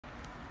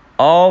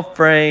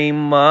all-frame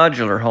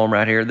modular home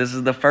right here. This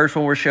is the first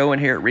one we're showing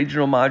here at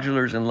Regional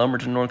Modulars in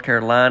Lumberton, North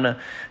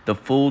Carolina. The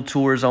full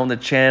tour is on the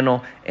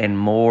channel, and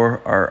more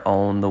are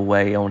on the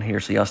way on here.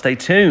 So y'all stay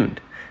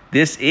tuned.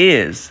 This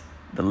is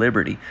the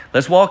Liberty.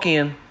 Let's walk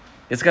in.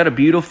 It's got a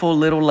beautiful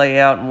little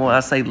layout, and when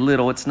I say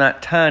little, it's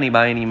not tiny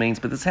by any means,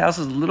 but this house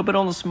is a little bit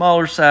on the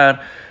smaller side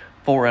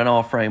for an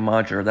all-frame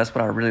modular. That's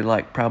what I really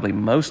like probably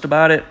most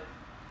about it.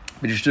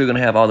 But you're still going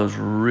to have all those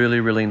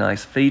really, really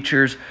nice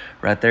features.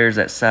 Right there is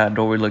that side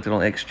door we looked at on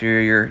the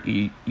exterior.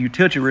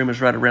 Utility room is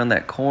right around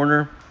that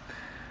corner.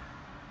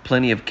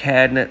 Plenty of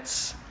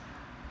cabinets.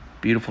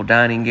 Beautiful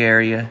dining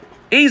area.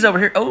 Ease over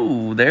here.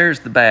 Oh, there's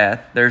the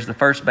bath. There's the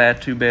first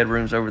bath, 2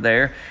 bedrooms over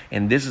there.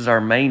 And this is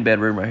our main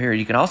bedroom right here.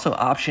 You can also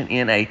option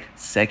in a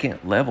second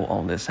level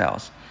on this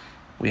house.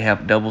 We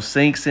have double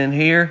sinks in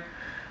here.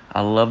 I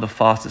love the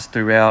faucets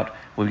throughout.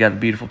 We've got the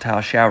beautiful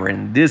tile shower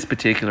in this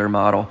particular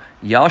model.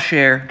 Y'all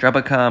share, drop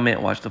a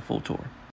comment, watch the full tour.